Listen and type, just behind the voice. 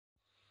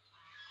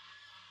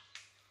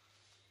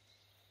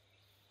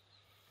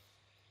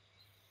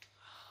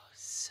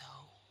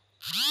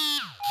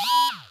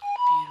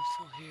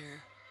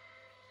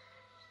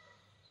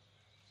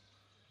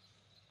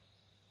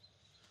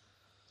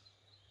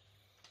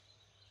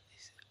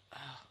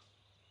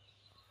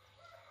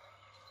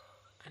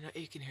I know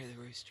you can hear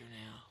the rooster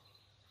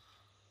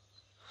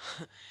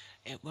now.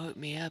 It woke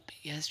me up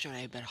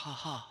yesterday, but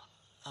haha,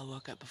 I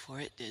woke up before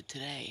it did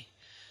today.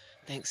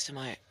 Thanks to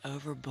my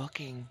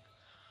overbooking.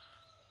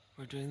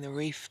 We're doing the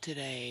reef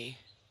today.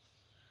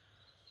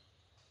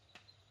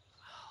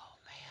 Oh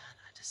man,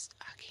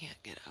 I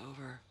can't get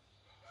over.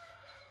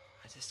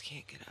 I just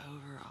can't get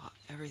over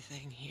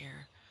everything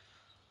here.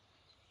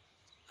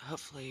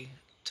 Hopefully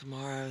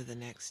tomorrow, the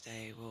next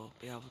day, we'll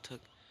be able to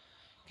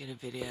get a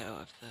video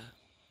of the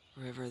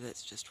river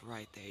that's just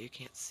right there. You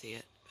can't see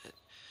it, but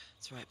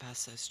it's right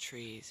past those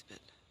trees, but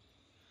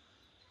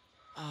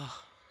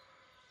oh.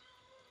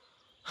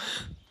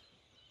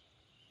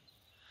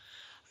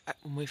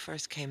 When we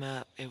first came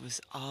up, it was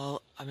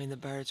all, I mean, the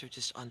birds were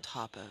just on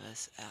top of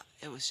us.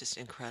 It was just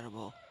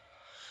incredible.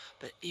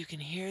 But you can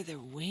hear their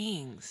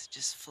wings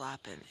just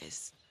flapping.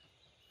 It's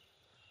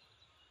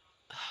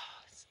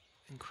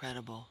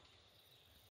incredible.